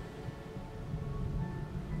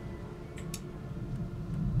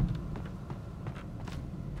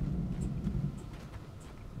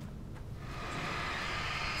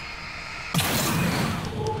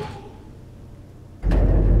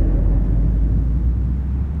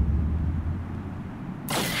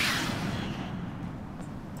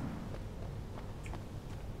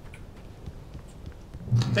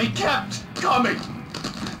 They kept coming.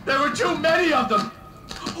 There were too many of them.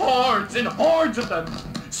 Hordes and hordes of them,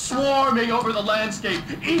 swarming over the landscape,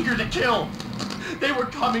 eager to kill. They were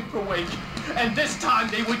coming for Wake, and this time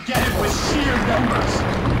they would get him with sheer numbers.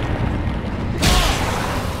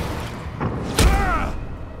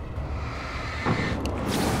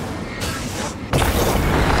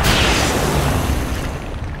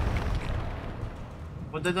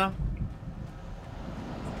 What did that?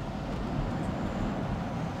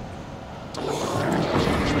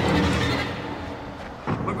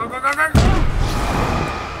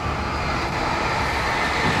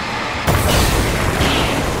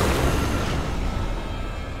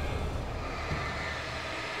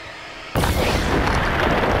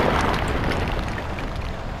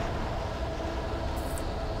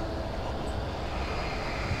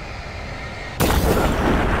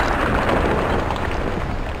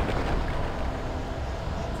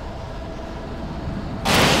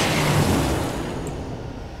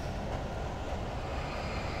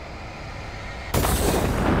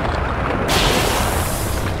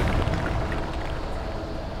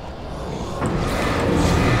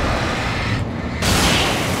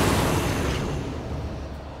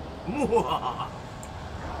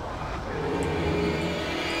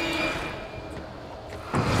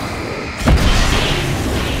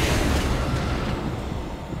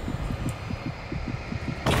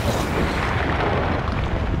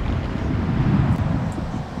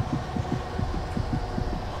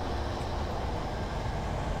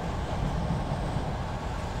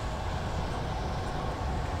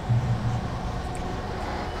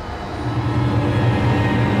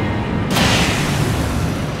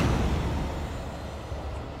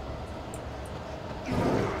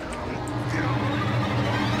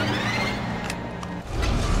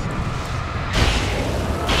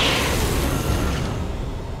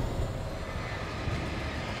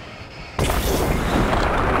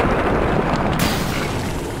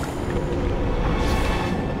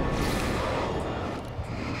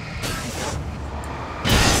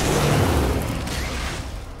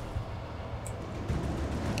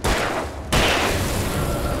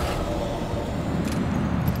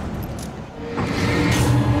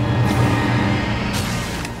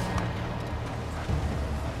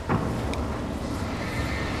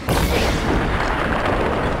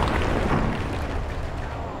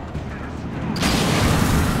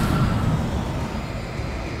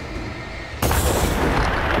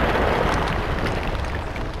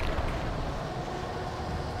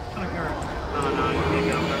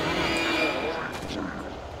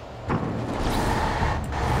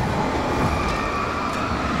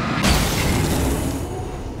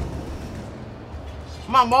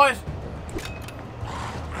 Come on, boys.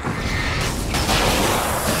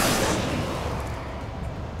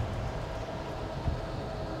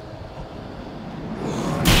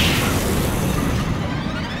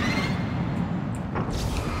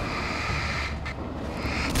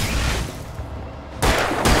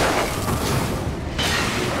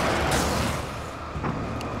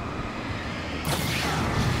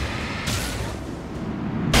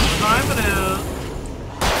 Time it is.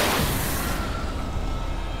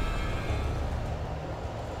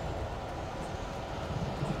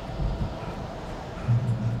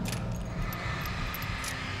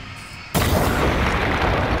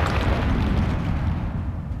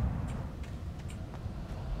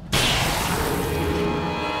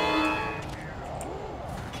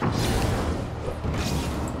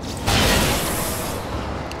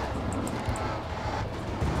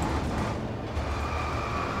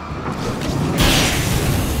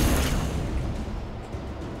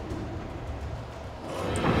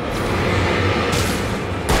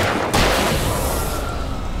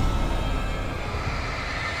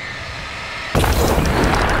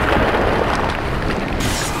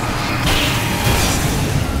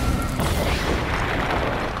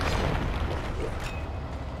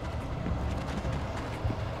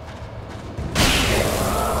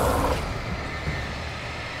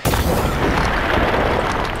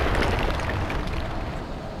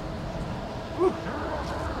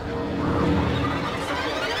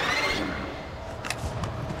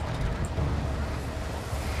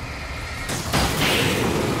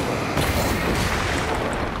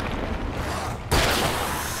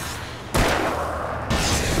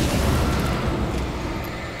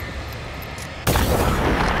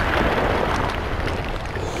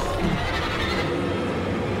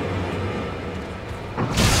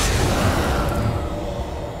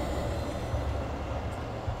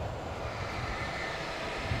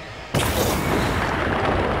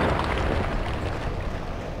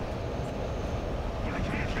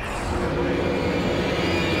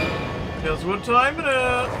 Guess what time it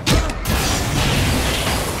is?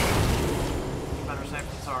 Better safe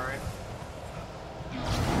than sorry.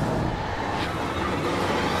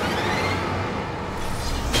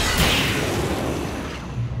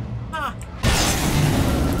 Ah.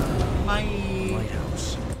 Bye.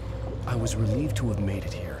 Lighthouse. I was relieved to have made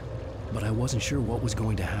it here, but I wasn't sure what was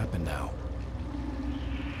going to happen now.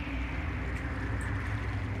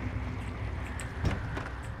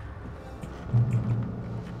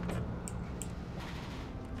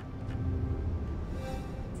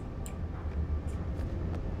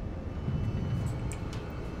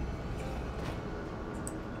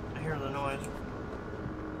 I hear the noise.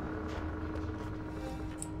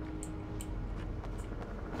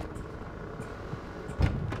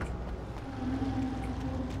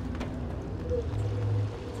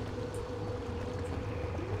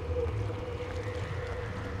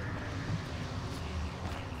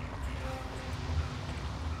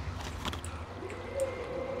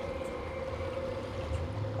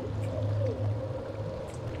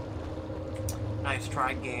 Nice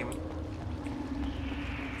try, game.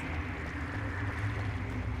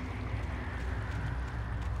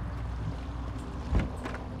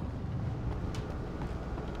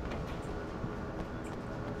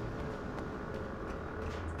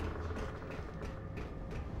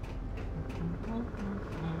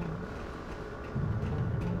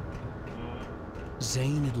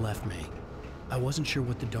 Zane had left me. I wasn't sure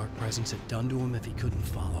what the Dark Presence had done to him if he couldn't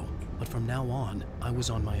follow, but from now on, I was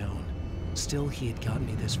on my own. Still, he had gotten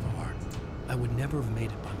me this far. I would never have made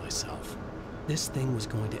it by myself. This thing was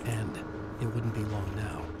going to end. It wouldn't be long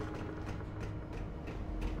now.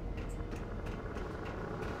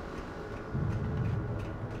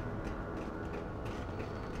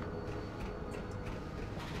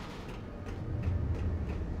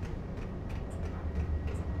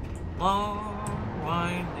 Long,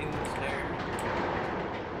 winding stairs.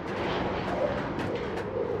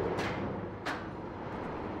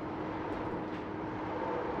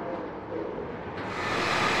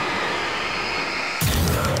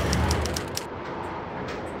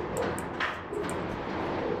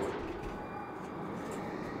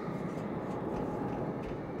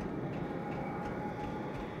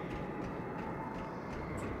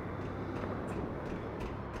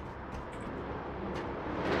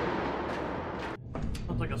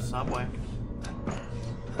 Like a subway.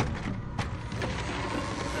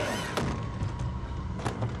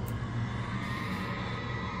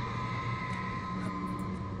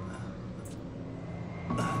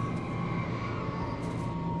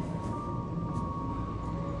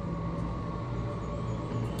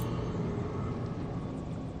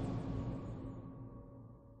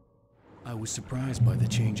 I was surprised by the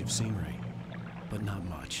change of scenery, but not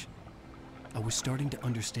much. I was starting to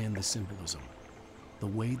understand the symbolism. The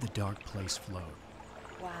way the dark place flowed.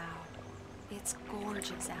 Wow. It's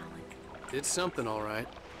gorgeous, Alan. It's something, all right.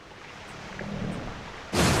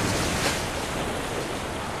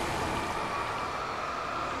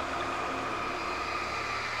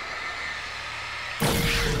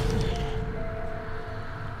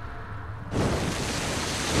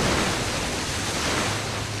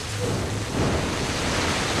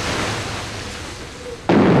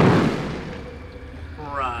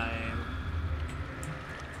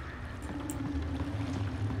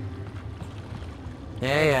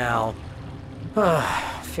 Hey, Al.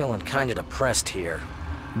 Feeling kinda depressed here.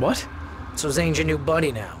 What? So Zane's your new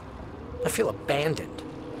buddy now. I feel abandoned.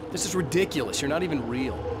 This is ridiculous. You're not even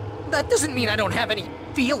real. That doesn't mean I don't have any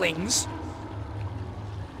feelings.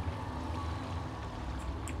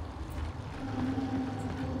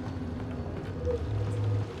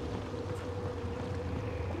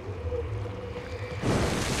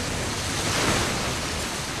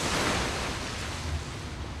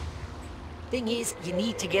 Thing is, you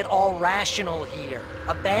need to get all rational here.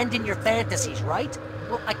 Abandon your fantasies, right?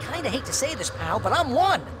 Well, I kinda hate to say this, pal, but I'm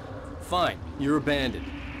one. Fine. You're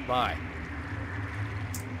abandoned. Bye.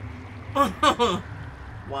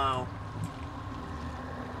 Wow.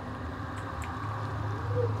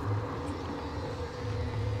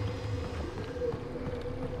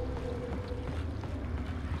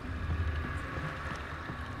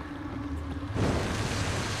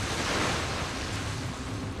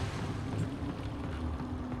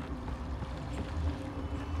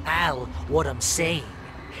 Al, what I'm saying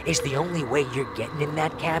is the only way you're getting in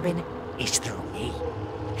that cabin is through me.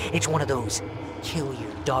 It's one of those kill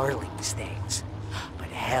your darlings things. But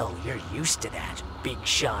hell, you're used to that, big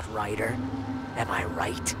shot writer. Am I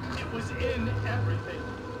right? It was in everything.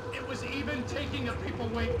 It was even taking a people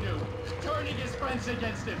Wake knew, turning his friends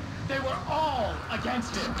against him. They were all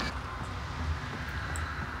against him.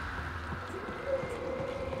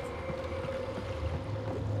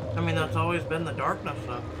 I mean, that's always been the darkness,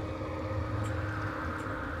 though.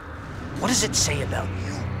 What does it say about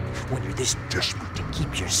you when you're this desperate to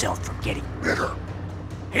keep yourself from getting bitter?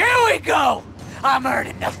 Here we go! I'm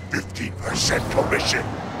earning the 15% commission.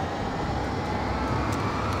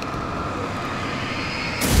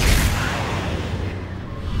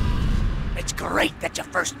 It's great that you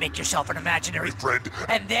first make yourself an imaginary friend,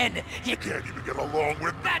 and then you can't even get along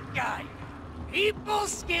with that guy. People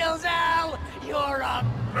skills, Al! You're a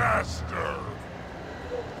master!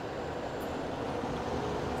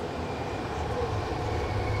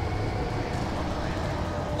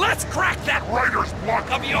 Let's crack that writer's block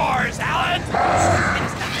of yours, Alan!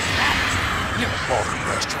 You're a born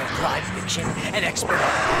master of crime fiction, an expert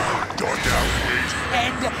of dark alleys,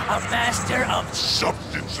 and a master of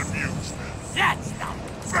substance abuse. That's the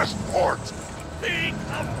best part! Think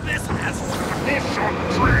of this as tradition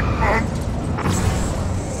treatment!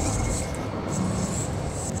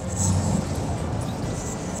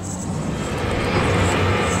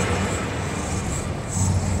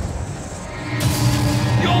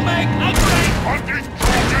 You'll make a great hunting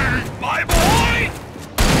trophy, my boy!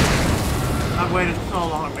 I've waited so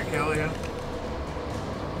long to kill you.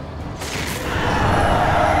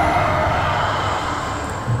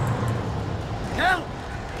 Hell,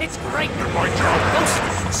 it's great for my job.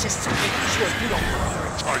 Those insists on making sure you don't ruin your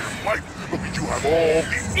Entire life, but we do have all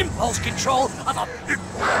the impulse control of a... very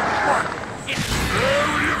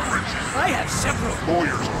enriching I have several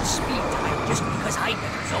lawyers speed dial just because I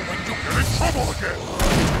never know when to... get in trouble again.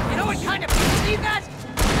 You know what kind of people need that?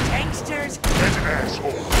 Gangsters. An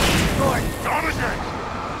asshole. Gordon. Not again.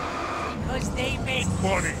 Because they make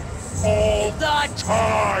Money all the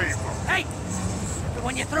time. Hey! Remember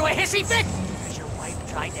when you threw a hissy fit? Because your wife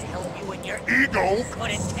tried to help you and your Ego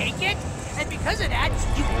couldn't take it? And because of that,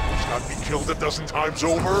 you almost got me killed a dozen times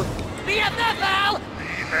over. BFF, Al!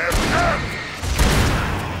 BFF!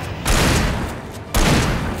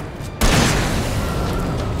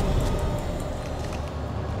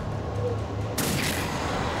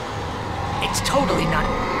 It's totally not.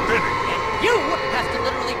 Then And you have to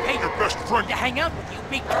literally pay your best friend to hang out with you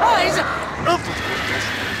because... everyone does.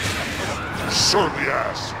 You surly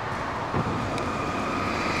ass.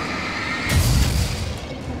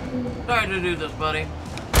 Sorry to do this, buddy.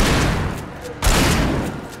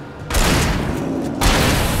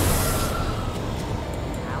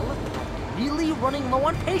 Al, I'm really running low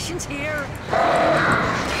on patience here.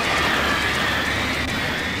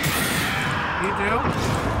 You do?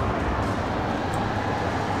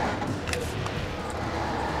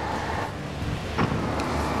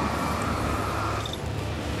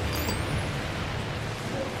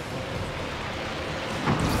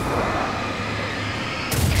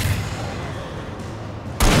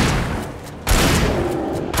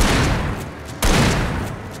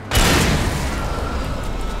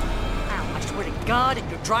 God, and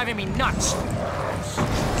you're driving me nuts.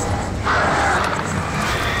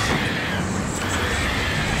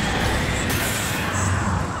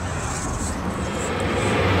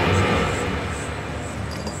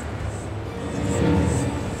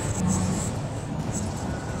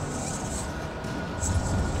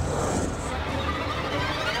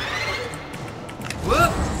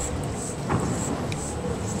 Whoop!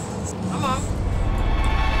 Come on.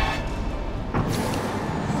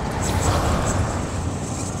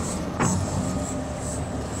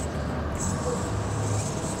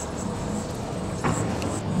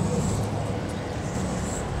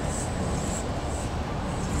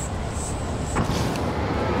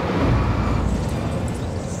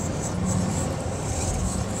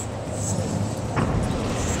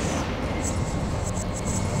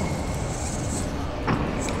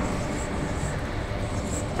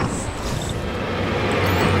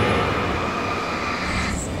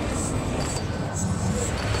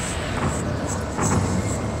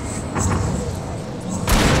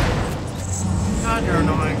 God, you're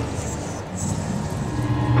annoying.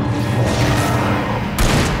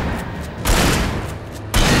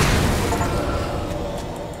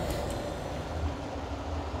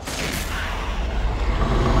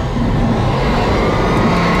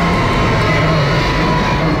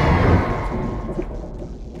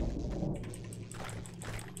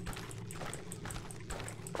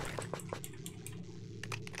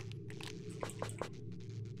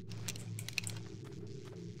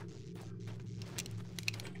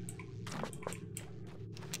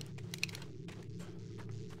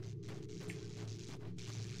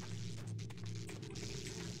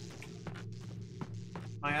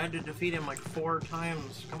 I had to defeat him like 4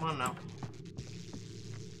 times. Come on now.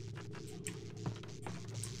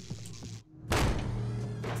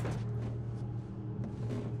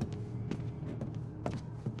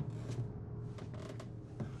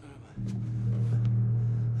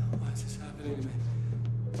 Why is this happening to me?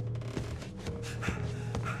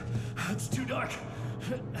 It's too dark.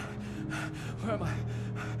 Where am I?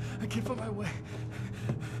 I can't find my way.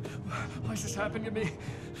 Why is this happening to me?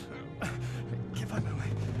 I can't find my way.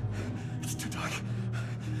 It's too dark.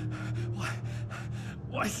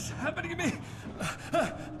 Why is this happening to me?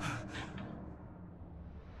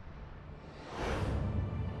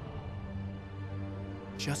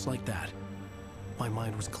 Just like that, my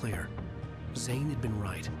mind was clear. Zane had been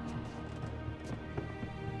right.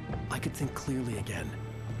 I could think clearly again.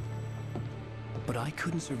 But I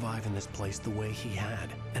couldn't survive in this place the way he had,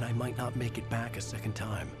 and I might not make it back a second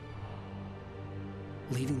time.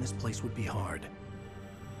 Leaving this place would be hard.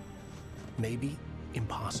 Maybe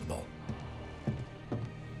impossible.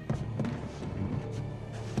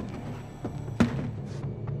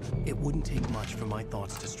 It wouldn't take much for my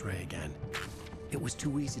thoughts to stray again. It was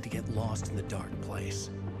too easy to get lost in the dark place.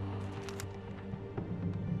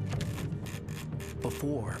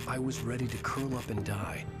 Before, I was ready to curl up and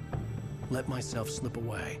die. Let myself slip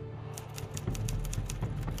away.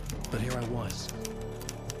 But here I was.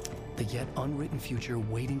 The yet unwritten future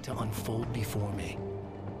waiting to unfold before me.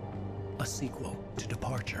 A sequel to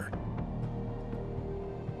Departure.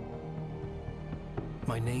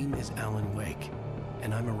 My name is Alan Wake,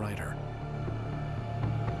 and I'm a writer.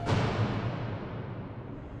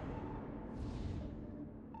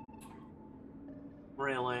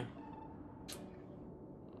 Really?